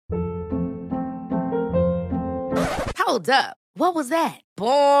Hold up. What was that?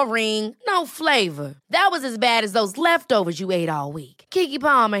 Boring. No flavor. That was as bad as those leftovers you ate all week. Keke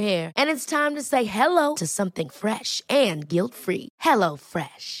Palmer here, and it's time to say hello to something fresh and guilt-free. Hello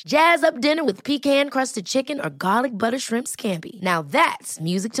Fresh. Jazz up dinner with pecan-crusted chicken or garlic butter shrimp scampi. Now that's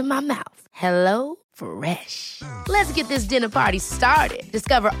music to my mouth. Hello Fresh. Let's get this dinner party started.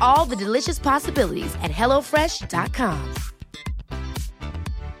 Discover all the delicious possibilities at hellofresh.com.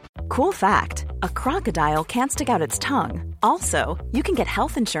 Cool fact, a crocodile can't stick out its tongue. Also, you can get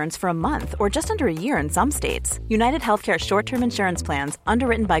health insurance for a month or just under a year in some states. United Healthcare short-term insurance plans,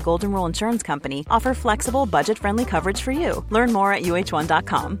 underwritten by Golden Rule Insurance Company, offer flexible, budget-friendly coverage for you. Learn more at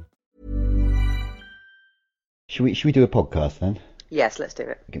uh1.com. Should we do a podcast then? Yes, let's do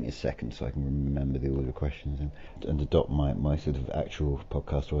it. Give me a second so I can remember the order of questions and adopt my sort of actual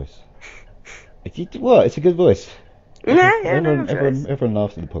podcast voice. It's a good voice. Everyone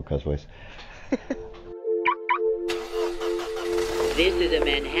laughs at the podcast voice. This is a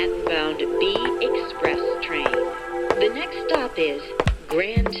Manhattan-bound B Express train. The next stop is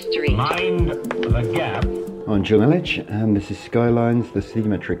Grand Street. Mind the gap. I'm John Elledge, and this is Skylines, the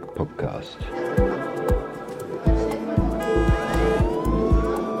Cinematric podcast.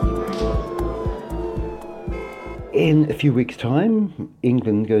 In a few weeks' time,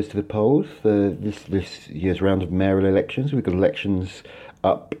 England goes to the polls for this year's round of mayoral elections. We've got elections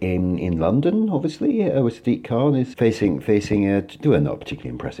up in London, obviously, where Sadiq Khan is facing a not particularly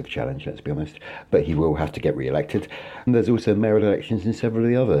impressive challenge, let's be honest, but he will have to get re-elected. And there's also mayoral elections in several of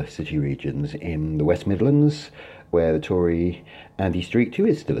the other city regions in the West Midlands, where the Tory Andy Street, who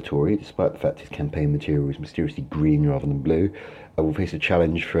is still a Tory, despite the fact his campaign material is mysteriously green rather than blue, will face a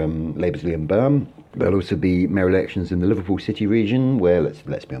challenge from Labour's Liam Byrne. There'll also be mayoral elections in the Liverpool City region, where,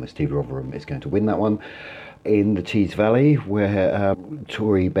 let's be honest, Steve Rotherham is going to win that one. In the Tees Valley, where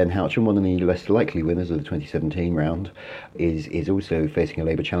Tory Ben Houchen, one of the less likely winners of the 2017 round, is also facing a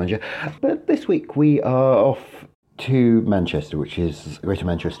Labour challenger. But this week we are off to Manchester, Greater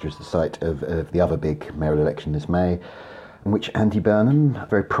Manchester is the site of the other big mayoral election this May, in which Andy Burnham, a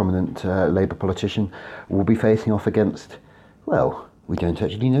very prominent Labour politician, will be facing off against, well, we don't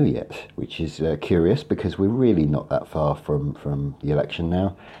actually know yet, which is curious because we're really not that far from the election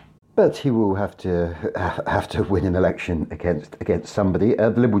now. But he will have to win an election against somebody. The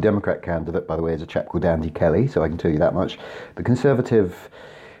Liberal Democrat candidate, by the way, is a chap called Andy Kelly, so I can tell you that much. The Conservative,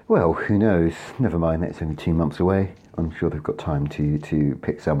 well, who knows? Never mind, it's only 2 months away. I'm sure they've got time to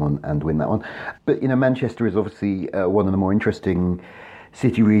pick someone and win that one. But, Manchester is obviously one of the more interesting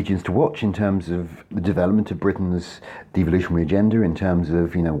city regions to watch in terms of the development of Britain's devolutionary agenda, in terms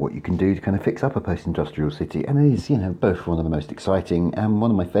of, what you can do to kind of fix up a post-industrial city. And it is, both one of the most exciting and one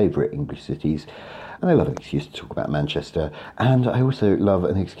of my favourite English cities. And I love an excuse to talk about Manchester. And I also love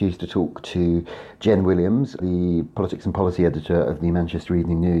an excuse to talk to Jen Williams, the politics and policy editor of the Manchester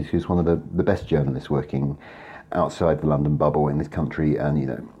Evening News, who's one of the best journalists working outside the London bubble in this country,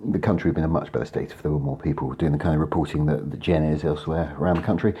 and the country would be in a much better state if there were more people doing the kind of reporting that Jen is elsewhere around the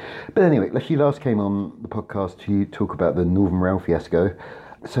country. But anyway, she last came on the podcast to talk about the Northern Rail fiasco.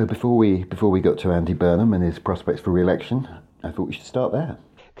 So before we got to Andy Burnham and his prospects for re-election, I thought we should start there.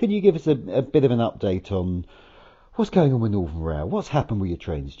 Could you give us a bit of an update on what's going on with Northern Rail? What's happened with your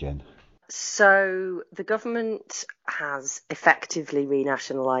trains, Jen? So the government has effectively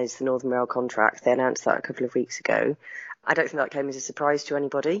renationalised the Northern Rail contract. They announced that a couple of weeks ago. I don't think that came as a surprise to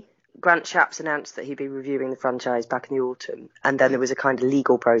anybody. Grant Shapps announced that he'd be reviewing the franchise back in the autumn, and then there was a kind of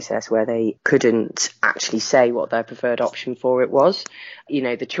legal process where they couldn't actually say what their preferred option for it was.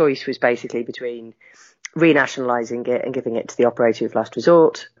 The choice was basically between renationalising it and giving it to the operator of last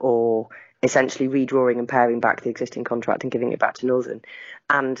resort, or essentially redrawing and paring back the existing contract and giving it back to Northern.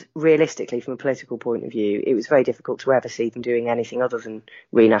 And realistically, from a political point of view, it was very difficult to ever see them doing anything other than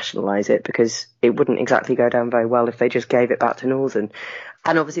renationalise it, because it wouldn't exactly go down very well if they just gave it back to Northern.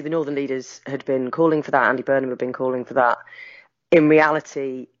 And obviously the Northern leaders had been calling for that. Andy Burnham had been calling for that. In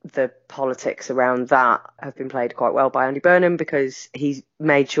reality, the politics around that have been played quite well by Andy Burnham, because he's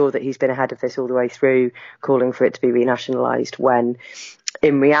made sure that he's been ahead of this all the way through, calling for it to be renationalised, when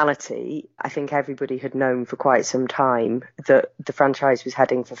in reality, I think everybody had known for quite some time that the franchise was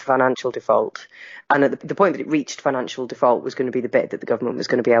heading for financial default. And at the point that it reached financial default was going to be the bit that the government was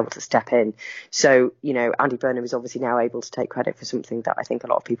going to be able to step in. So, Andy Burnham is obviously now able to take credit for something that I think a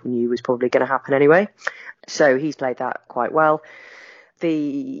lot of people knew was probably going to happen anyway. So he's played that quite well.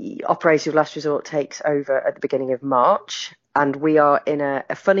 The operator of last resort takes over at the beginning of March. And we are in a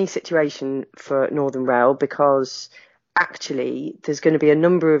funny situation for Northern Rail, because actually there's going to be a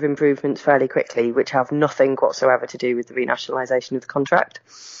number of improvements fairly quickly which have nothing whatsoever to do with the renationalisation of the contract.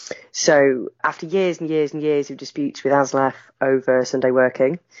 So after years and years and years of disputes with ASLEF over Sunday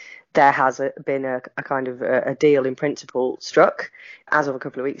working, there has been a kind of a deal in principle struck as of a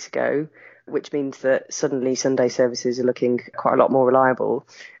couple of weeks ago, which means that suddenly Sunday services are looking quite a lot more reliable.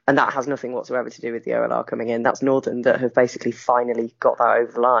 And that has nothing whatsoever to do with the OLR coming in. That's Northern that have basically finally got that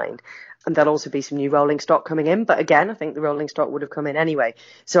over the line. And there'll also be some new rolling stock coming in. But again, I think the rolling stock would have come in anyway.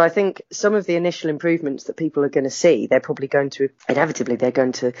 So I think some of the initial improvements that people are going to see, they're probably going to, inevitably, they're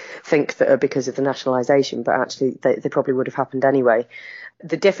going to think that are because of the nationalisation, but actually they probably would have happened anyway.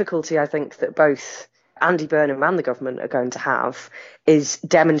 The difficulty, I think, that both Andy Burnham and the government are going to have is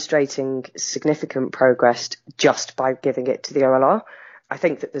demonstrating significant progress just by giving it to the OLR. I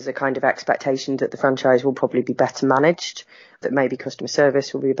think that there's a kind of expectation that the franchise will probably be better managed, that maybe customer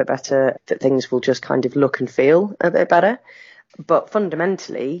service will be a bit better, that things will just kind of look and feel a bit better. But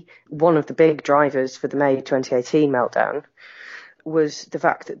fundamentally, one of the big drivers for the May 2018 meltdown was the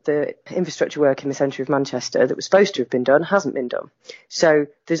fact that the infrastructure work in the centre of Manchester that was supposed to have been done hasn't been done. So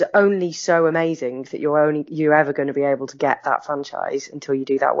there's only so amazing that you're ever going to be able to get that franchise until you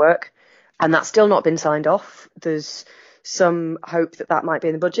do that work. And that's still not been signed off. There's some hope that that might be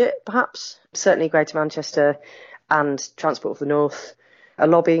in the budget, perhaps. Certainly Greater Manchester and Transport for the North are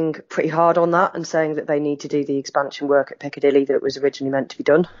lobbying pretty hard on that and saying that they need to do the expansion work at Piccadilly that was originally meant to be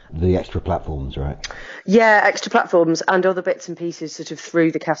done. The extra platforms, right? Yeah, extra platforms and other bits and pieces sort of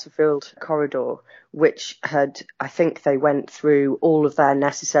through the Castlefield corridor, which I think they went through all of their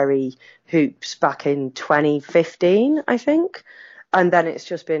necessary hoops back in 2015, I think. And then it's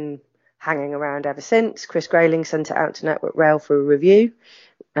just been hanging around ever since. Chris Grayling sent it out to Network Rail for a review.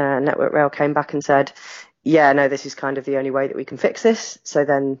 Network Rail came back and said, yeah, no, this is kind of the only way that we can fix this. So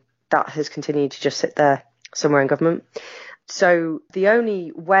then that has continued to just sit there somewhere in government. So the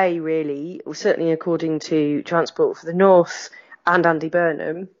only way really, certainly according to Transport for the North and Andy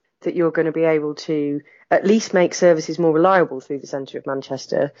Burnham, that you're going to be able to at least make services more reliable through the centre of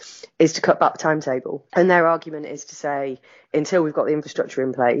Manchester is to cut back the timetable. And their argument is to say, until we've got the infrastructure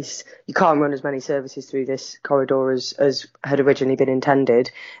in place, you can't run as many services through this corridor as had originally been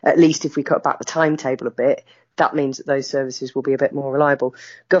intended. At least if we cut back the timetable a bit, that means that those services will be a bit more reliable.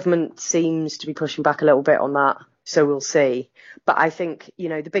 Government seems to be pushing back a little bit on that, so we'll see. But I think,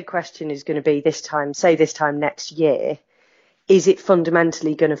 the big question is going to be this time next year, is it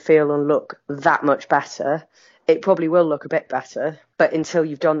fundamentally going to feel and look that much better? It probably will look a bit better, but until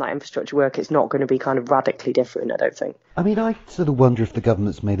you've done that infrastructure work, it's not going to be kind of radically different, I don't think. I mean, I sort of wonder if the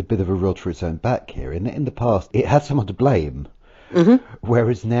government's made a bit of a rod for its own back here. In the past, it had someone to blame. Mm-hmm.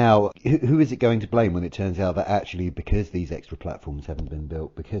 Whereas now, who is it going to blame when it turns out that actually, because these extra platforms haven't been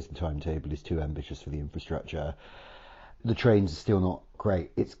built, because the timetable is too ambitious for the infrastructure, the trains are still not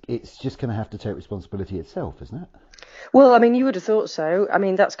great? It's just going to have to take responsibility itself, isn't it? Well, I mean, you would have thought so. I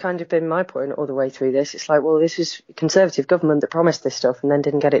mean, that's kind of been my point all the way through this. It's like, well, this is Conservative government that promised this stuff and then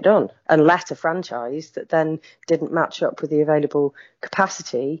didn't get it done and let a franchise that then didn't match up with the available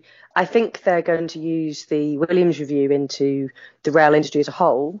capacity. I think they're going to use the Williams review into the rail industry as a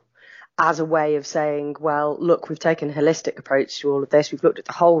whole as a way of saying, well, look, we've taken a holistic approach to all of this. We've looked at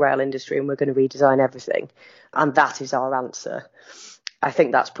the whole rail industry and we're going to redesign everything. And that is our answer. I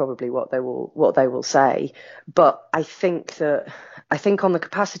think that's probably what they will say. But I think on the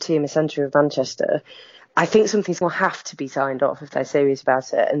capacity in the centre of Manchester, I think something's going to have to be signed off if they're serious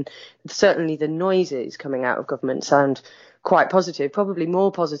about it. And certainly the noises coming out of government sound quite positive, probably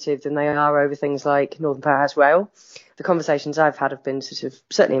more positive than they are over things like Northern Powerhouse Rail. The conversations I've had have been sort of,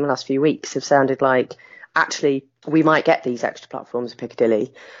 certainly in the last few weeks, have sounded like, actually, we might get these extra platforms at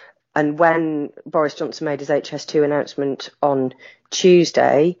Piccadilly. And when Boris Johnson made his HS2 announcement on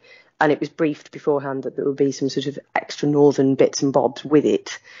Tuesday, and it was briefed beforehand that there would be some sort of extra northern bits and bobs with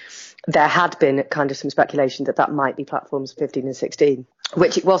it, there had been kind of some speculation that might be platforms 15 and 16,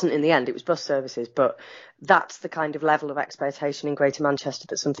 which it wasn't in the end. It was bus services. But that's the kind of level of expectation in Greater Manchester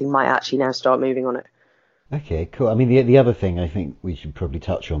that something might actually now start moving on it. Okay, cool. I mean, the other thing I think we should probably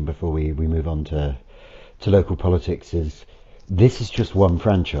touch on before we move on to local politics is, this is just one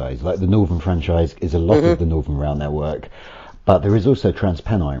franchise. Like, the Northern franchise is a lot of the Northern Rail network, but there is also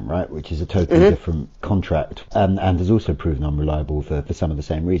TransPennine, right, which is a totally different contract and has also proven unreliable for some of the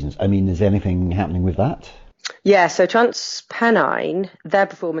same reasons. I mean, is anything happening with that? Yeah, so TransPennine, their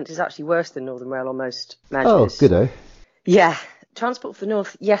performance is actually worse than Northern Rail on most measures. Oh, good-o. Yeah, Transport for the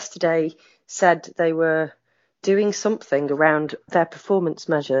North yesterday said they were doing something around their performance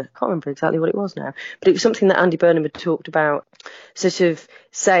measure. I can't remember exactly what it was now, but it was something that Andy Burnham had talked about sort of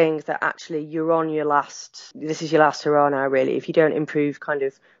saying that actually this is your last hurrah now, really. If you don't improve kind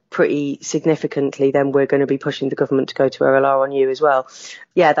of pretty significantly, then we're going to be pushing the government to go to OLR on you as well.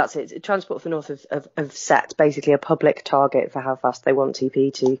 Yeah, that's it. Transport for the North have set basically a public target for how fast they want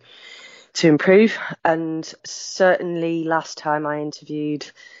TPE to improve. And certainly last time I interviewed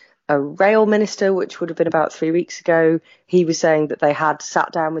a rail minister, which would have been about 3 weeks ago, he was saying that they had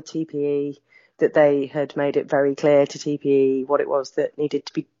sat down with TPE, that they had made it very clear to TPE what it was that needed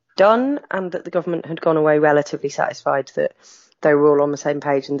to be done, and that the government had gone away relatively satisfied that they were all on the same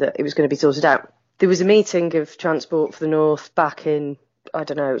page and that it was going to be sorted out. There was a meeting of Transport for the North back in, I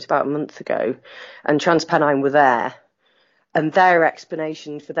don't know, it was about a month ago, and TransPennine were there, and their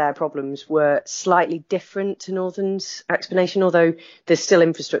explanation for their problems were slightly different to Northern's explanation, although there's still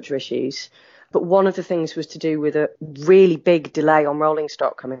infrastructure issues. But one of the things was to do with a really big delay on rolling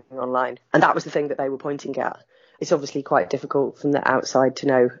stock coming online. And that was the thing that they were pointing at. It's obviously quite difficult from the outside to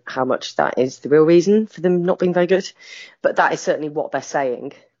know how much that is the real reason for them not being very good. But that is certainly what they're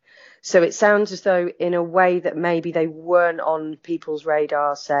saying. So it sounds as though in a way that maybe they weren't on people's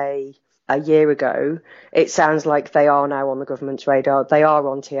radar, say, a year ago, it sounds like they are now on the government's radar. They are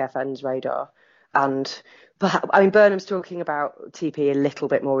on TfN's radar. And Burnham's talking about TP a little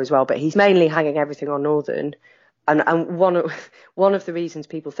bit more as well, but he's mainly hanging everything on Northern. And one of the reasons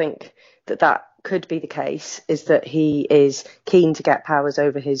people think that could be the case is that he is keen to get powers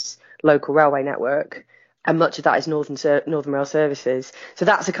over his local railway network, and much of that is Northern Rail Services. So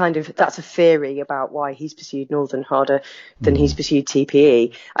that's a theory about why he's pursued Northern harder than he's pursued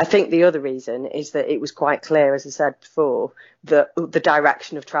TPE. I think the other reason is that it was quite clear, as I said before, that the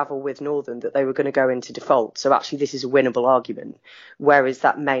direction of travel with Northern, that they were going to go into default. So actually this is a winnable argument, whereas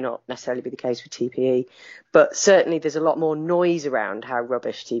that may not necessarily be the case with TPE. But certainly there's a lot more noise around how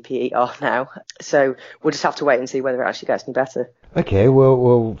rubbish TPE are now. So we'll just have to wait and see whether it actually gets any better. Okay,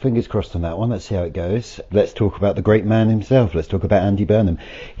 well, fingers crossed on that one. Let's see how it goes. Let's talk about the great man himself. Let's talk about Andy Burnham.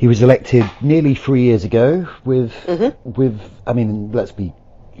 He was elected nearly 3 years ago with, I mean, let's be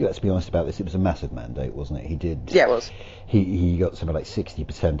honest about this. It was a massive mandate, wasn't it? Yeah, it was. He got something like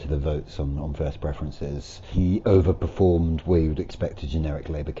 60% of the votes on first preferences. He overperformed where you would expect a generic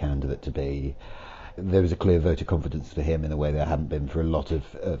Labour candidate to be. There was a clear vote of confidence for him in a way there hadn't been for a lot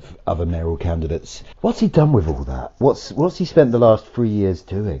of other mayoral candidates. What's he done with all that? What's he spent the last 3 years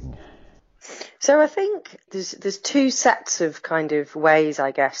doing? So I think there's two sets of kind of ways,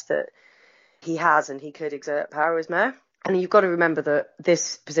 I guess, that he has and he could exert power as mayor. And you've got to remember that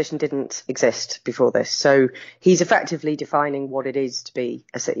this position didn't exist before this. So he's effectively defining what it is to be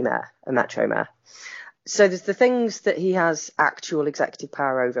a city mayor, a metro mayor. So there's the things that he has actual executive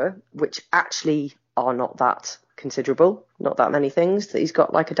power over, which actually are not that considerable, not that many things that he's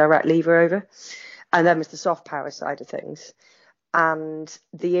got like a direct lever over. And then there's the soft power side of things. And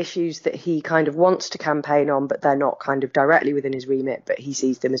the issues that he kind of wants to campaign on, but they're not kind of directly within his remit, but he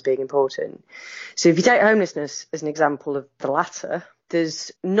sees them as being important. So if you take homelessness as an example of the latter,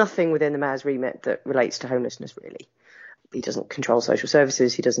 there's nothing within the mayor's remit that relates to homelessness, really. He doesn't control social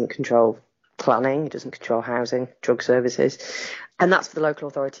services, he doesn't control planning, he doesn't control housing, drug services, and that's for the local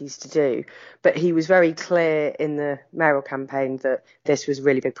authorities to do. But he was very clear in the mayoral campaign that this was a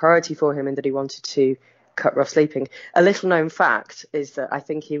really big priority for him and that he wanted to cut rough sleeping. A little known fact is that I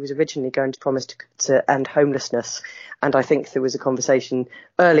think he was originally going to promise to end homelessness, and I think there was a conversation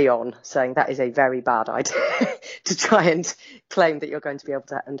early on saying that is a very bad idea to try and claim that you're going to be able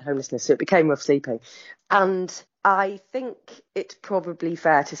to end homelessness. So it became rough sleeping. And I think it's probably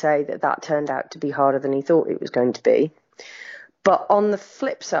fair to say that that turned out to be harder than he thought it was going to be. But on the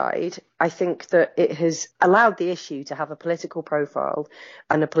flip side, I think that it has allowed the issue to have a political profile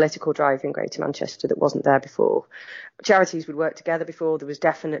and a political drive in Greater Manchester that wasn't there before. Charities would work together before. There was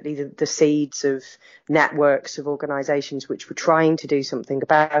definitely the seeds of networks of organisations which were trying to do something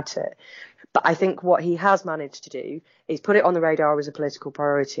about it. But I think what he has managed to do is put it on the radar as a political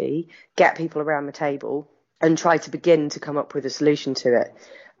priority, get people around the table and try to begin to come up with a solution to it.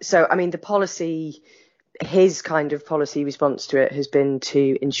 So, I mean, his kind of policy response to it has been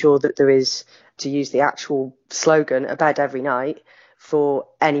to ensure that there is, to use the actual slogan, a bed every night for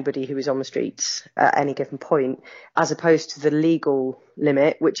anybody who is on the streets at any given point, as opposed to the legal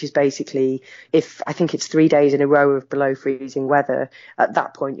limit, which is basically if I think it's 3 days in a row of below freezing weather, at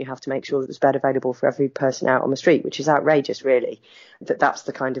that point you have to make sure that there's bed available for every person out on the street, which is outrageous, really, that's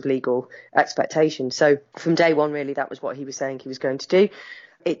the kind of legal expectation. So from day one, really, that was what he was saying he was going to do.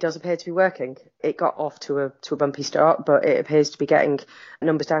 It does appear to be working. It got off to a bumpy start, but it appears to be getting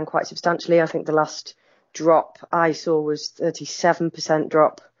numbers down quite substantially. I think the last drop I saw was 37%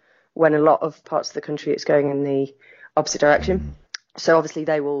 drop, when a lot of parts of the country it's going in the opposite direction. So obviously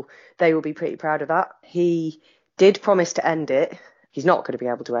they will be pretty proud of that. He did promise to end it. He's not going to be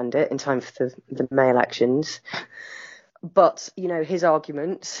able to end it in time for the May elections. But, his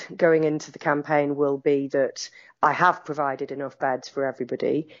argument going into the campaign will be that I have provided enough beds for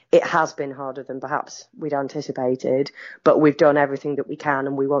everybody. It has been harder than perhaps we'd anticipated, but we've done everything that we can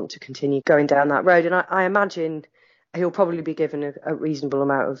and we want to continue going down that road. And I imagine he'll probably be given a reasonable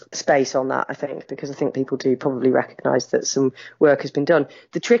amount of space on that, I think, because I think people do probably recognise that some work has been done.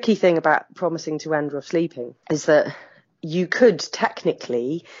 The tricky thing about promising to end rough sleeping is that you could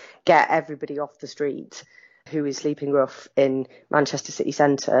technically get everybody off the street who is sleeping rough in Manchester city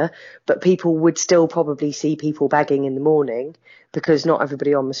centre, but people would still probably see people begging in the morning because not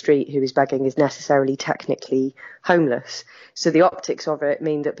everybody on the street who is begging is necessarily technically homeless. So the optics of it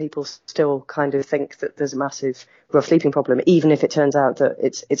mean that people still kind of think that there's a massive rough sleeping problem, even if it turns out that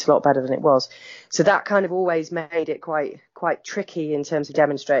it's a lot better than it was. So that kind of always made it quite tricky in terms of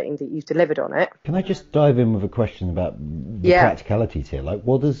demonstrating that you've delivered on it. Can I just dive in with a question about the practicalities here? Like,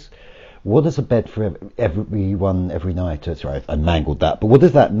 what does a bed for everyone every night? Sorry, I mangled that. But what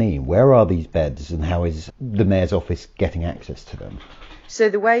does that mean? Where are these beds and how is the Mayor's office getting access to them? So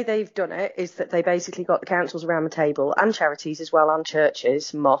the way they've done it is that they basically got the councils around the table and charities as well and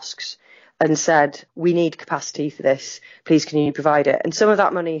churches, mosques, and said, we need capacity for this. Please, can you provide it? And some of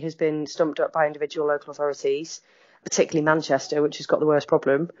that money has been stumped up by individual local authorities, particularly Manchester, which has got the worst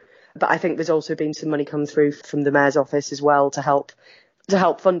problem. But I think there's also been some money come through from the Mayor's office as well to help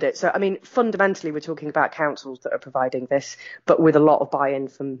fund it. So, I mean, fundamentally, we're talking about councils that are providing this, but with a lot of buy-in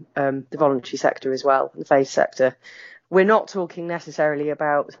from the voluntary sector as well, the faith sector. We're not talking necessarily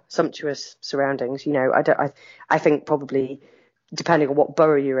about sumptuous surroundings. I think probably, depending on what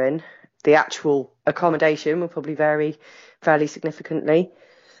borough you're in, the actual accommodation will probably vary fairly significantly.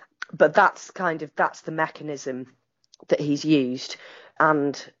 But that's the mechanism that he's used.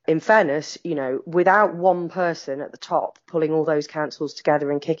 And in fairness, without one person at the top pulling all those councils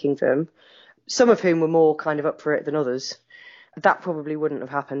together and kicking them, some of whom were more kind of up for it than others, that probably wouldn't have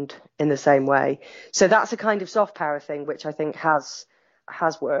happened in the same way. So that's a kind of soft power thing, which I think has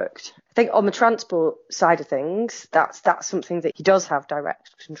worked. I think on the transport side of things, that's something that he does have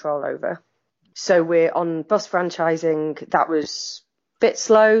direct control over. So we're on bus franchising. That was a bit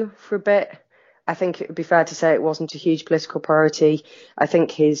slow for a bit. I think it would be fair to say it wasn't a huge political priority. I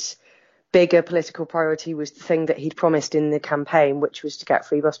think his bigger political priority was the thing that he'd promised in the campaign, which was to get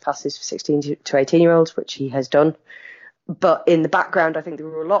free bus passes for 16 to 18-year-olds, which he has done. But in the background, I think there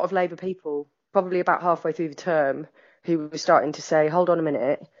were a lot of Labour people, probably about halfway through the term, who were starting to say, hold on a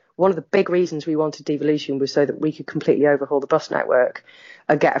minute, one of the big reasons we wanted devolution was so that we could completely overhaul the bus network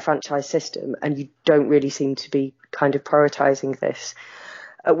and get a franchise system, and you don't really seem to be kind of prioritising this.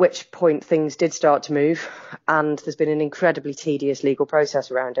 At which point things did start to move, and there's been an incredibly tedious legal process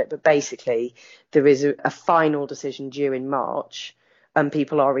around it. But basically, there is a final decision due in March, and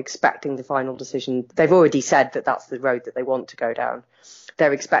people are expecting the final decision. They've already said that that's the road that they want to go down.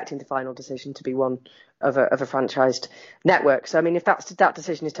 They're expecting the final decision to be one of a franchised network. So, I mean, if that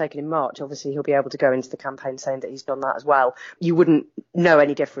decision is taken in March, obviously he'll be able to go into the campaign saying that he's done that as well. You wouldn't know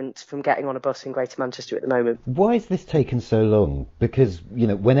any difference from getting on a bus in Greater Manchester at the moment. Why has this taken so long? Because,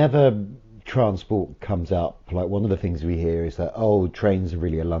 whenever transport comes up, like one of the things we hear is that, trains are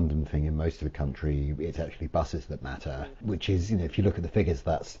really a London thing in most of the country. It's actually buses that matter, which is, if you look at the figures,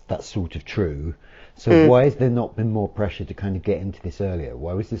 that's sort of true. So why has there not been more pressure to kind of get into this earlier?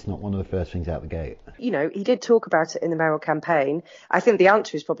 Why was this not one of the first things out the gate? He did talk about it in the mayoral campaign. I think the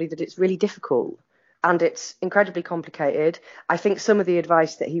answer is probably that it's really difficult and it's incredibly complicated. I think some of the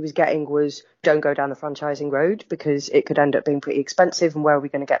advice that he was getting was don't go down the franchising road because it could end up being pretty expensive, and where are we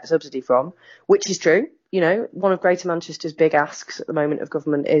going to get the subsidy from? Which is true. One of Greater Manchester's big asks at the moment of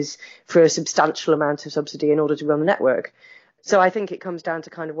government is for a substantial amount of subsidy in order to run the network. So I think it comes down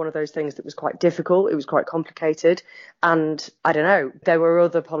to kind of one of those things that was quite difficult. It was quite complicated. And I don't know, there were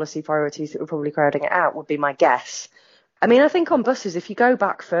other policy priorities that were probably crowding it out, would be my guess. I mean, I think on buses, if you go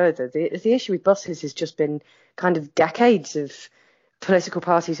back further, the issue with buses has just been kind of decades of political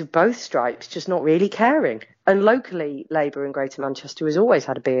parties of both stripes just not really caring. And locally, Labour in Greater Manchester has always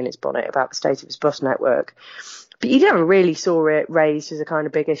had a bee in its bonnet about the state of its bus network. But you never really saw it raised as a kind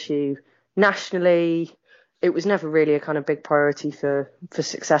of big issue nationally. It was never really a kind of big priority for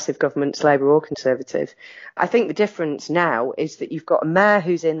successive governments, Labour or Conservative. I think the difference now is that you've got a mayor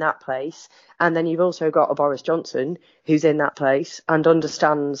who's in that place, and then you've also got a Boris Johnson who's in that place and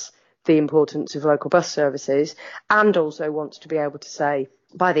understands the importance of local bus services, and also wants to be able to say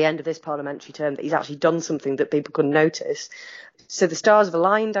by the end of this parliamentary term that he's actually done something that people couldn't notice. So the stars have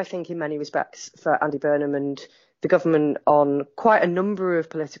aligned, I think, in many respects for Andy Burnham and the government on quite a number of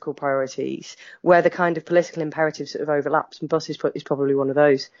political priorities where the kind of political imperative sort of overlaps, and bus is probably one of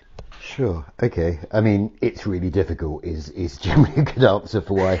those. Sure. Okay. I mean, it's really difficult is generally a good answer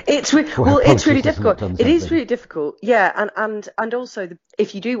for why. It's really difficult. It is really difficult. Yeah, and also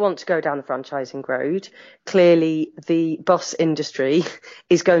if you do want to go down the franchising road, clearly the bus industry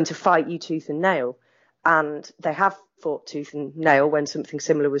is going to fight you tooth and nail, and they have fought tooth and nail when something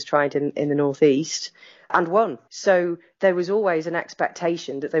similar was tried in the Northeast and won. So there was always an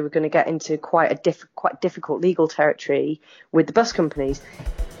expectation that they were going to get into quite difficult legal territory with the bus companies.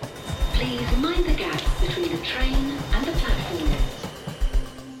 Please mind the gap between the train and the platform.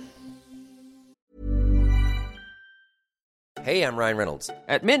 Hey, I'm Ryan Reynolds.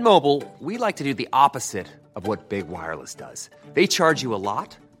 At Mint Mobile, we like to do the opposite of what Big Wireless does. They charge you a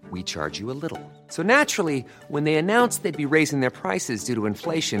lot, we charge you a little. So naturally, when they announced they'd be raising their prices due to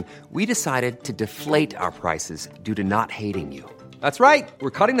inflation, we decided to deflate our prices due to not hating you. That's right. We're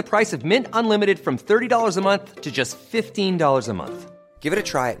cutting the price of Mint Unlimited from $30 a month to just $15 a month. Give it a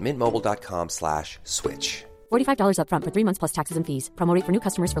try at mintmobile.com/switch. $45 up front for 3 months plus taxes and fees. Promo rate for new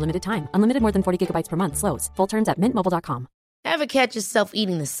customers for limited time. Unlimited more than 40 gigabytes per month. Slows full terms at mintmobile.com. Ever catch yourself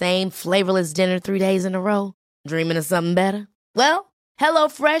eating the same flavorless dinner 3 days in a row? Dreaming of something better? Well,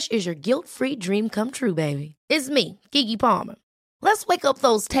 HelloFresh is your guilt-free dream come true, baby. It's me, Keke Palmer. Let's wake up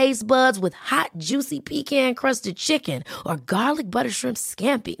those taste buds with hot, juicy pecan-crusted chicken or garlic butter shrimp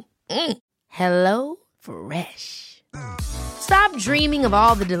scampi. Hello Fresh. Stop dreaming of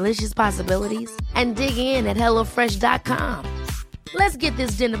all the delicious possibilities and dig in at HelloFresh.com. Let's get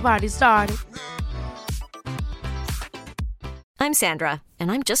this dinner party started. I'm Sandra,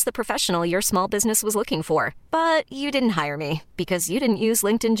 and I'm just the professional your small business was looking for. But you didn't hire me because you didn't use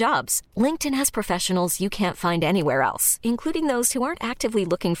LinkedIn Jobs. LinkedIn has professionals you can't find anywhere else, including those who aren't actively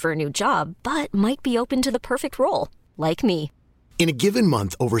looking for a new job, but might be open to the perfect role, like me. In a given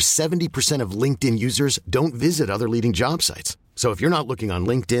month, over 70% of LinkedIn users don't visit other leading job sites. So if you're not looking on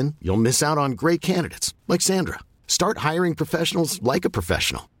LinkedIn, you'll miss out on great candidates like Sandra. Start hiring professionals like a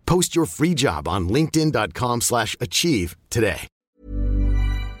professional. Post your free job on linkedin.com/achieve today.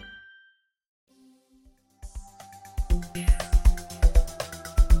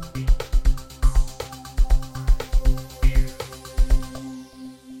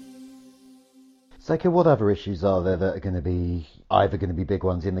 So, okay, what other issues are there that are going to be either going to be big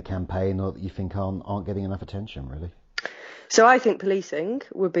ones in the campaign or that you think aren't getting enough attention, really? So I think policing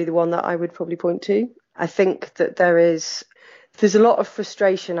would be the one that I would probably point to. I think that there's a lot of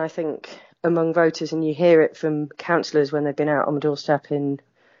frustration, I think, among voters, and you hear it from councillors when they've been out on the doorstep in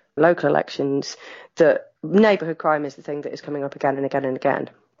local elections, that neighbourhood crime is the thing that is coming up again and again and again.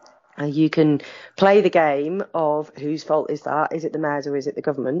 You can play the game of whose fault is that? Is it the mayor's or is it the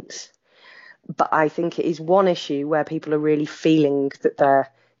government's? But I think it is one issue where people are really feeling that there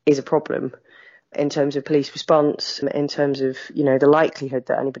is a problem in terms of police response, in terms of, the likelihood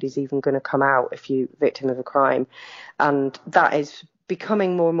that anybody's even going to come out if you're victim of a crime. And that is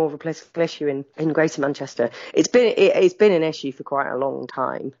becoming more and more of a political issue in Greater Manchester. It's been an issue for quite a long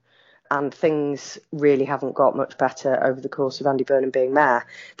time, and things really haven't got much better over the course of Andy Burnham being mayor.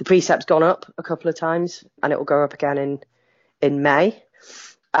 The precept's gone up a couple of times, and it will go up again in May.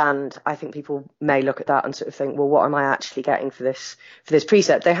 And I think people may look at that and sort of think, well, what am I actually getting for this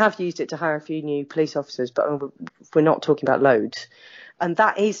precept? They have used it to hire a few new police officers, but we're not talking about loads. And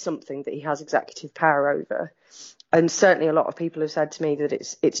that is something that he has executive power over. And certainly a lot of people have said to me that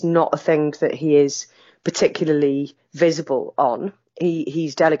it's not a thing that he is particularly visible on.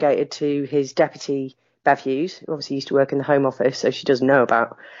 He's delegated to his deputy, Bev Hughes, who obviously used to work in the Home Office, so she does know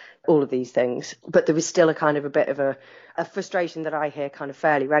about all of these things. But there is still a kind of a bit of a frustration that I hear kind of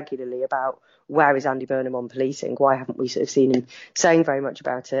fairly regularly about where is Andy Burnham on policing? Why haven't we sort of seen him saying very much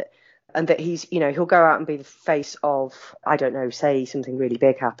about it? And that he's, he'll go out and be the face of, I don't know, say something really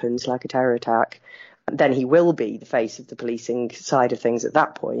big happens, like a terror attack, then he will be the face of the policing side of things at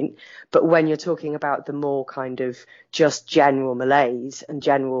that point. But when you're talking about the more kind of just general malaise and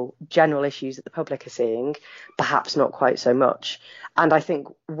general issues that the public are seeing, perhaps not quite so much. And I think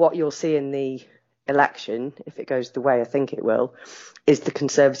what you'll see in the election, if it goes the way I think it will, is the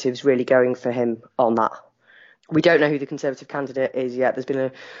Conservatives really going for him on that. We don't know who the Conservative candidate is yet. There's been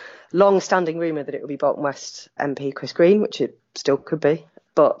a long-standing rumour that it will be Bolton West MP Chris Green, which it still could be.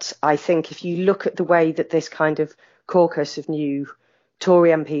 But I think if you look at the way that this kind of caucus of new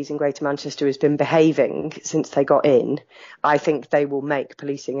Tory MPs in Greater Manchester has been behaving since they got in, I think they will make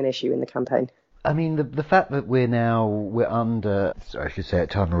policing an issue in the campaign. I mean, the fact that we're under, I should say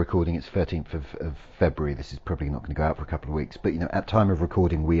at time of recording, it's 13th of February. This is probably not going to go out for a couple of weeks. But, at time of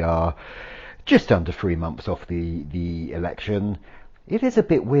recording, we are just under 3 months off the election. It is a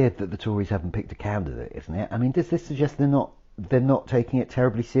bit weird that the Tories haven't picked a candidate, isn't it? I mean, does this suggest they're not taking it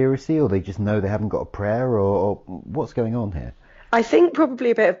terribly seriously, or they just know they haven't got a prayer, or what's going on here? I think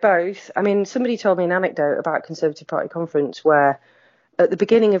probably a bit of both. I mean, somebody told me an anecdote about Conservative Party conference where at the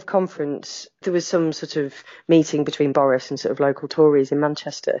beginning of conference, there was some sort of meeting between Boris and sort of local Tories in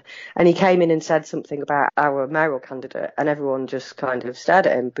Manchester. And he came in and said something about our mayoral candidate, and everyone just kind of stared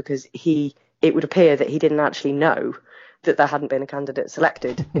at him because it would appear that he didn't actually know that there hadn't been a candidate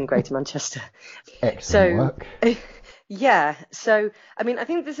selected in Greater Manchester. Excellent work. Yeah, so, I mean, I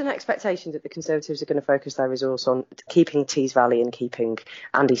think there's an expectation that the Conservatives are going to focus their resource on keeping Tees Valley and keeping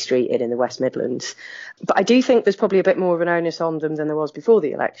Andy Street in the West Midlands. But I do think there's probably a bit more of an onus on them than there was before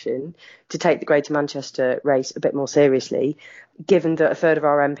the election to take the Greater Manchester race a bit more seriously, given that a third of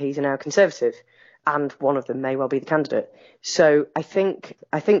our MPs are now Conservative, and one of them may well be the candidate. So I think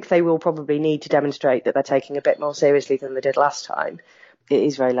they will probably need to demonstrate that they're taking a bit more seriously than they did last time. It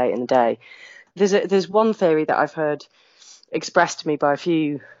is very late in the day. There's one theory that I've heard expressed to me by a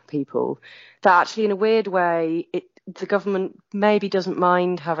few people that actually, in a weird way, the government maybe doesn't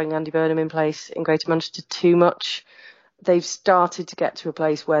mind having Andy Burnham in place in Greater Manchester too much. They've started to get to a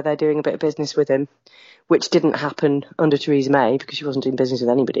place where they're doing a bit of business with him, which didn't happen under Theresa May because she wasn't doing business with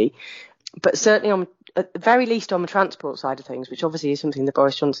anybody. But certainly, at the very least, on the transport side of things, which obviously is something that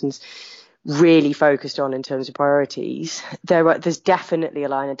Boris Johnson's really focused on in terms of priorities, there's definitely a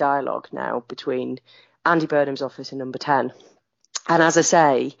line of dialogue now between Andy Burnham's office and Number 10. And as I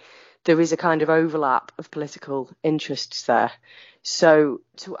say, there is a kind of overlap of political interests there. So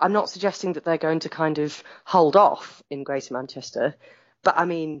I'm not suggesting that they're going to kind of hold off in Greater Manchester, but I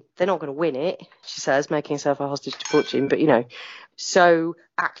mean, they're not going to win it, she says, making herself a hostage to fortune. But, so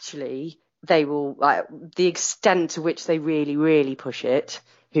actually they will, like, the extent to which they really, really push it,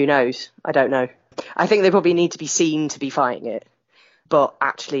 who knows? I don't know. I think they probably need to be seen to be fighting it. But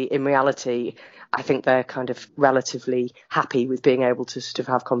actually, in reality, I think they're kind of relatively happy with being able to sort of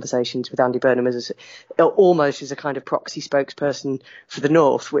have conversations with Andy Burnham almost as a kind of proxy spokesperson for the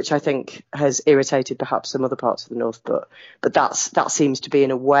North, which I think has irritated perhaps some other parts of the North. But that seems to be,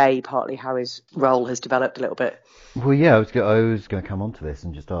 in a way, partly how his role has developed a little bit. Well, yeah, I was going to come on to this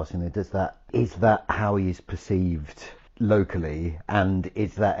and just ask him, is that how he is perceived locally, and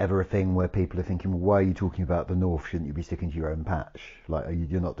is that ever a thing where people are thinking, well, why are you talking about the North? Shouldn't you be sticking to your own patch? Like,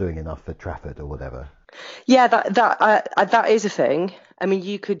 you're not doing enough for Trafford or whatever? Yeah, that is a thing. I mean,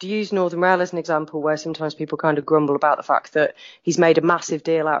 you could use Northern Rail as an example, where sometimes people kind of grumble about the fact that he's made a massive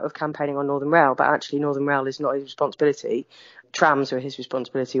deal out of campaigning on Northern Rail, but actually Northern Rail is not his responsibility. Trams are his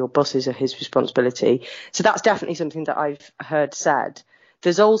responsibility, or buses are his responsibility. So that's definitely something that I've heard said.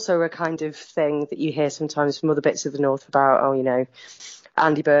 There's also a kind of thing that you hear sometimes from other bits of the North about,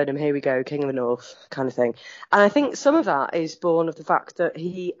 Andy Burnham, here we go, King of the North, kind of thing. And I think some of that is born of the fact that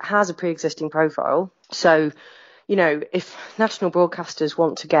he has a pre-existing profile. So, if national broadcasters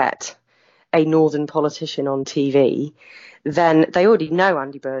want to get a Northern politician on TV, then they already know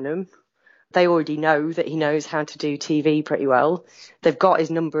Andy Burnham. They already know that he knows how to do TV pretty well. They've got his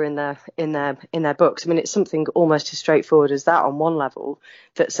number in their books. I mean, it's something almost as straightforward as that on one level,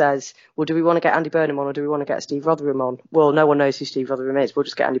 that says, well, do we want to get Andy Burnham on, or do we want to get Steve Rotherham on? Well, no one knows who Steve Rotherham is. We'll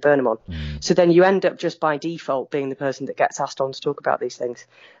just get Andy Burnham on. So then you end up just by default being the person that gets asked on to talk about these things,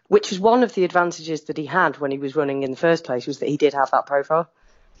 which is one of the advantages that he had when he was running in the first place, was that he did have that profile.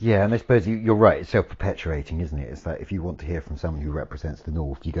 Yeah, and I suppose you're right, it's self-perpetuating, isn't it? It's like, if you want to hear from someone who represents the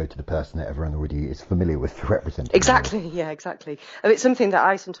North, you go to the person that everyone already is familiar with to represent. Exactly, yeah, exactly. It's something that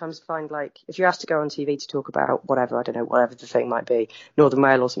I sometimes find, like, if you're asked to go on TV to talk about whatever the thing might be, Northern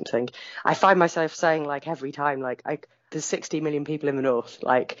Rail or something, I find myself saying, like, every time, like, there's 60 million people in the North,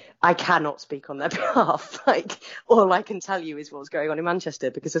 like, I cannot speak on their behalf. Like, all I can tell you is what's going on in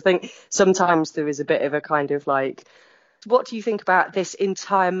Manchester, because I think sometimes there is a bit of a kind of, like, what do you think about this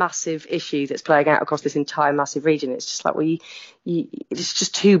entire massive issue that's playing out across this entire massive region? It's just like, it's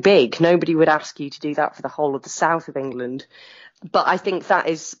just too big. Nobody would ask you to do that for the whole of the south of England. But I think that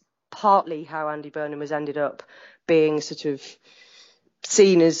is partly how Andy Burnham has ended up being sort of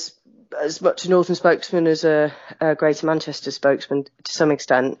seen as much a Northern spokesman as a Greater Manchester spokesman to some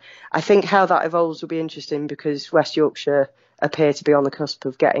extent. I think how that evolves will be interesting, because West Yorkshire appear to be on the cusp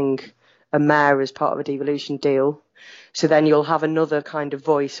of getting a mayor as part of a devolution deal. So then you'll have another kind of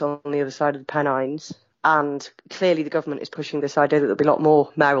voice on the other side of the Pennines. And clearly the government is pushing this idea that there'll be a lot more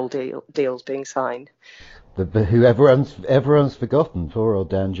mayoral deals being signed. But who everyone's forgotten, poor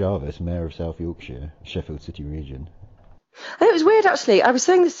old Dan Jarvis, Mayor of South Yorkshire, Sheffield City region. And it was weird, actually. I was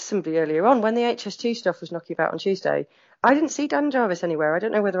saying this to somebody earlier on, when the HS2 stuff was knocking about on Tuesday, I didn't see Dan Jarvis anywhere. I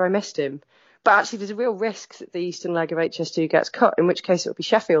don't know whether I missed him. But actually, there's a real risk that the eastern leg of HS2 gets cut, in which case it will be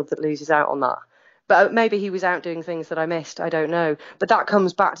Sheffield that loses out on that. But maybe he was out doing things that I missed. I don't know. But that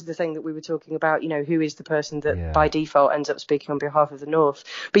comes back to the thing that we were talking about, who is the person that by default ends up speaking on behalf of the North.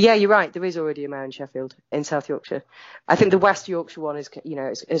 But yeah, you're right. There is already a mayor in Sheffield, in South Yorkshire. I think the West Yorkshire one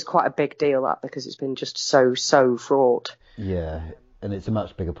is quite a big deal, that, because it's been just so fraught. Yeah. And it's a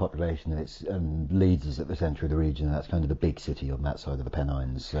much bigger population, and Leeds is at the centre of the region, and that's kind of the big city on that side of the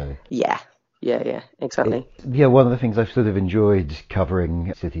Pennines. So Yeah, exactly. One of the things I've sort of enjoyed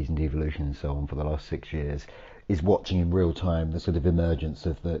covering cities and devolution and so on for the last 6 years is watching in real time the sort of emergence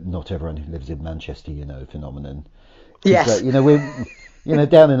of the not everyone who lives in Manchester, phenomenon. Yes. We're,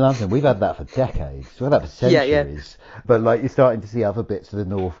 down in London, we've had that for decades. We've had that for centuries. Yeah. But you're starting to see other bits of the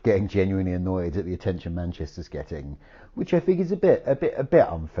north getting genuinely annoyed at the attention Manchester's getting, which I think is a bit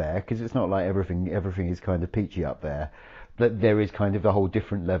unfair, because it's not like everything is kind of peachy up there. But there is kind of a whole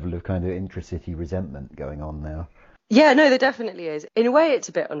different level of kind of intra-city resentment going on now. Yeah, no, there definitely is. In a way, it's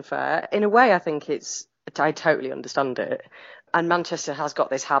a bit unfair. In a way, I think I totally understand it. And Manchester has got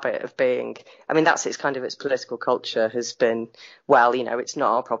this habit of being, that's its political culture has been, it's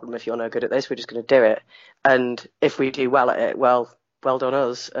not our problem if you're no good at this, we're just going to do it. And if we do well at it, well done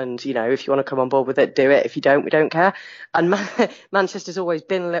us. And, if you want to come on board with it, do it. If you don't, we don't care. And Manchester's always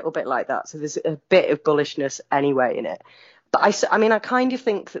been a little bit like that. So there's a bit of bullishness anyway in it. But I kind of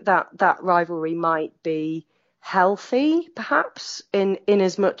think that rivalry might be healthy, perhaps, in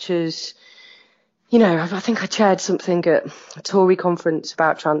as much as, I think I chaired something at a Tory conference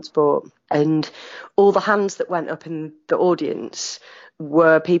about transport, and all the hands that went up in the audience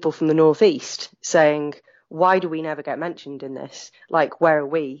were people from the northeast saying, why do we never get mentioned in this? Where are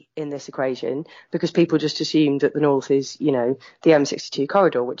we in this equation? Because people just assumed that the north is, the M62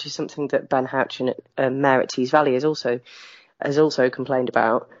 corridor, which is something that Ben Houchen, Mayor at Tees Valley, has also complained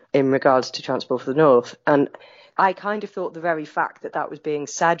about in regards to transport for the north. And I kind of thought the very fact that was being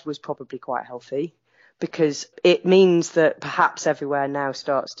said was probably quite healthy, because it means that perhaps everywhere now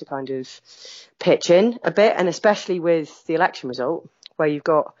starts to kind of pitch in a bit, and especially with the election result, where you've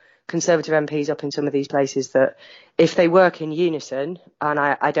got Conservative MPs up in some of these places that, if they work in unison, and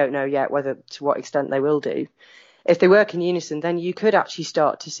I don't know yet to what extent they will do, if they work in unison, then you could actually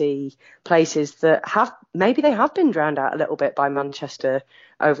start to see places that maybe they have been drowned out a little bit by Manchester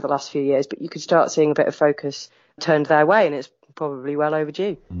over the last few years, but you could start seeing a bit of focus turned their way, and it's probably well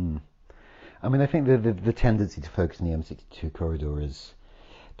overdue. I think the tendency to focus on the M62 corridor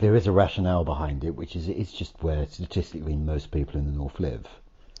there is a rationale behind it, which is it's just where statistically most people in the north live.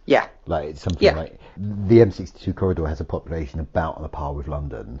 Yeah. It's something like the M62 corridor has a population about on a par with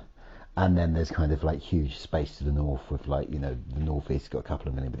London. And then there's kind of huge space to the north with the northeast got a couple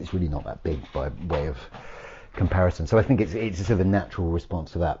of million, but it's really not that big by way of comparison. So I think it's a sort of a natural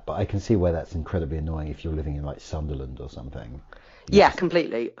response to that. But I can see why that's incredibly annoying if you're living in Sunderland or something.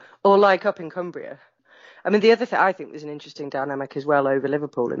 Completely. Or up in Cumbria. The other thing, I think there's an interesting dynamic as well over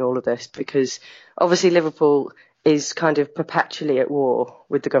Liverpool in all of this, because obviously Liverpool is kind of perpetually at war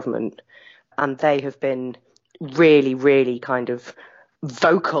with the government, and they have been really, really kind of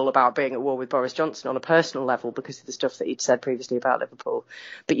vocal about being at war with Boris Johnson on a personal level because of the stuff that he'd said previously about Liverpool.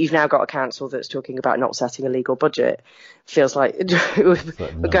 But you've now got a council that's talking about not setting a legal budget. Feels like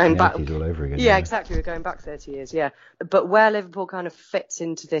we're going back all over again. Yeah, exactly. We're going back 30 years. Yeah. But where Liverpool kind of fits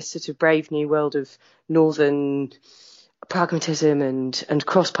into this sort of brave new world of northern pragmatism and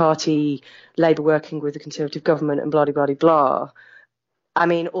cross-party Labour working with the Conservative government and blah, blah, blah,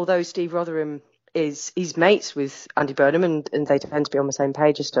 blah. Although Steve Rotherham he's mates with Andy Burnham and they tend to be on the same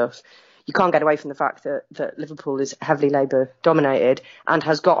page of stuff, you can't get away from the fact that Liverpool is heavily Labour dominated and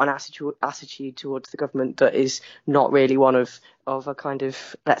has got an attitude towards the government that is not really one of a kind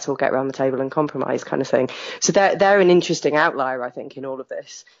of let's all get around the table and compromise kind of thing. So they're an interesting outlier, I think, in all of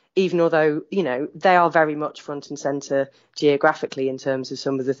this, even although, they are very much front and centre geographically in terms of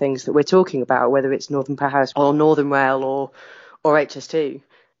some of the things that we're talking about, whether it's Northern Powerhouse or Northern Rail or HS2.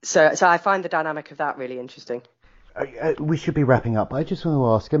 So I find the dynamic of that really interesting. We should be wrapping up. I just want to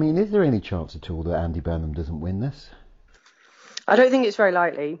ask, is there any chance at all that Andy Burnham doesn't win this? I don't think it's very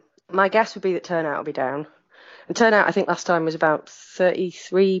likely. My guess would be that turnout will be down. And turnout, I think last time was about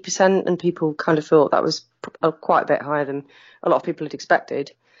 33%, and people kind of thought that was quite a bit higher than a lot of people had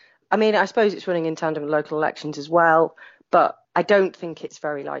expected. I suppose it's running in tandem with local elections as well, but I don't think it's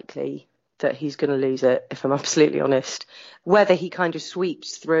very likely that he's going to lose it, if I'm absolutely honest. Whether he kind of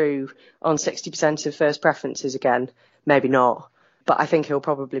sweeps through on 60% of first preferences again, maybe not. But I think he'll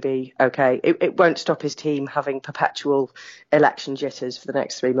probably be okay. It won't stop his team having perpetual election jitters for the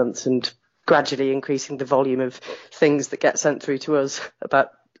next 3 months and gradually increasing the volume of things that get sent through to us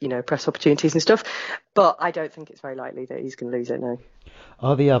about, press opportunities and stuff. But I don't think it's very likely that he's going to lose it, no.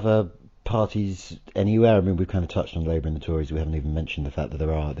 Are the other parties anywhere? I mean, we've kind of touched on Labour and the Tories. We haven't even mentioned the fact that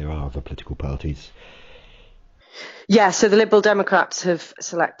there are other political parties. Yeah, so the Liberal Democrats have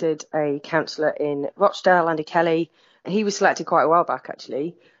selected a councillor in Rochdale, Andy Kelly. He was selected quite a while back,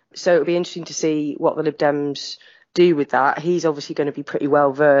 actually. So it'll be interesting to see what the Lib Dems do with that. He's obviously going to be pretty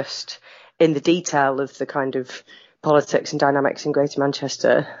well versed in the detail of the kind of politics and dynamics in Greater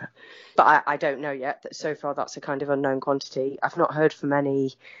Manchester. But I don't know yet. So far, that's a kind of unknown quantity. I've not heard from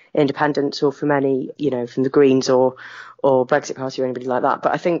any independents or from any, from the Greens or Brexit Party or anybody like that.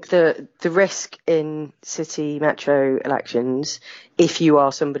 But I think the risk in city metro elections, if you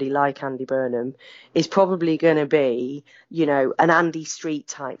are somebody like Andy Burnham, is probably going to be, an Andy Street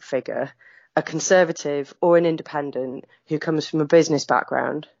type figure, a Conservative or an independent who comes from a business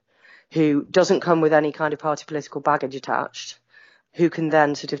background, who doesn't come with any kind of party political baggage attached, who can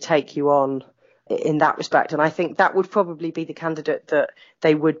then sort of take you on in that respect. And I think that would probably be the candidate that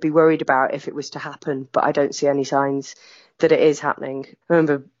they would be worried about if it was to happen. But I don't see any signs that it is happening. I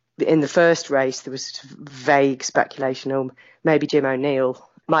remember in the first race, there was sort of vague speculation, or maybe Jim O'Neill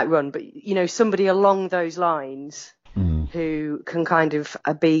might run. But, somebody along those lines who can kind of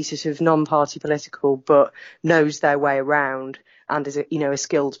be sort of non-party political, but knows their way around and is a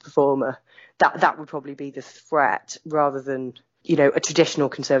skilled performer. That would probably be the threat rather than a traditional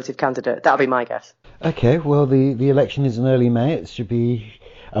Conservative candidate. That'll be my guess. Okay, well, the election is in early May. It should be...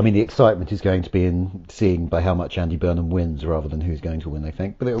 the excitement is going to be in seeing by how much Andy Burnham wins rather than who's going to win, I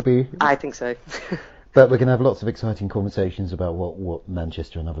think. But it'll be... I think so. But we're going to have lots of exciting conversations about what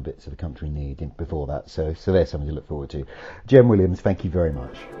Manchester and other bits of the country need before that. So there's something to look forward to. Jem Williams, thank you very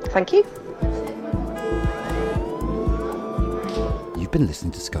much. Thank you. You've been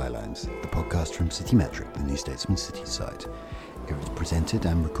listening to Skylines, the podcast from City Metric, the New Statesman City site. It was presented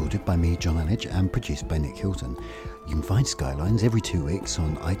and recorded by me, John Annidge, and produced by Nick Hilton. You can find Skylines every 2 weeks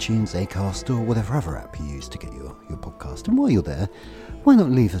on iTunes, Acast, or whatever other app you use to get your podcast. And while you're there, why not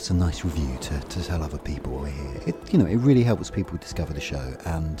leave us a nice review to tell other people we're here? It really helps people discover the show,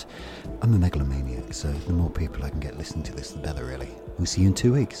 and I'm a megalomaniac, so the more people I can get listening to this, the better, really. We'll see you in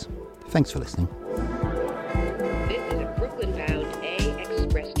 2 weeks. Thanks for listening. This is a Brooklyn-bound A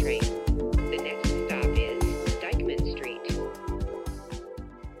express train. The next stop is Dyckman Street.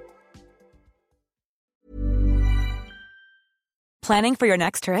 Planning for your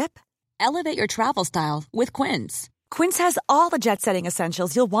next trip? Elevate your travel style with Quince. Quince has all the jet-setting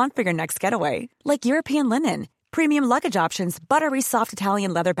essentials you'll want for your next getaway, like European linen, premium luggage options, buttery soft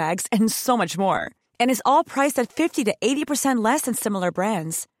Italian leather bags, and so much more. And is all priced at 50 to 80% less than similar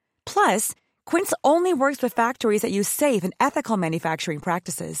brands. Plus, Quince only works with factories that use safe and ethical manufacturing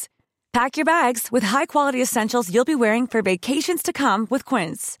practices. Pack your bags with high-quality essentials you'll be wearing for vacations to come with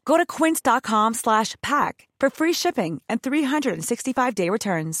Quince. Go to quince.com/pack for free shipping and 365-day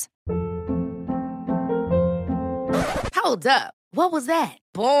returns. Hold up. What was that?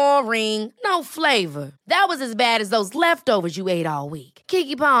 Boring. No flavor. That was as bad as those leftovers you ate all week.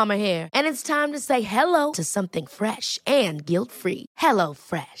 Keke Palmer here, and it's time to say hello to something fresh and guilt-free.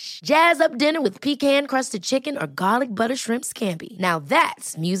 HelloFresh. Jazz up dinner with pecan-crusted chicken or garlic butter shrimp scampi. Now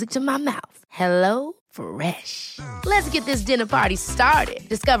that's music to my mouth. HelloFresh. Let's get this dinner party started.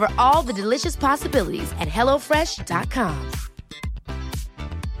 Discover all the delicious possibilities at HelloFresh.com.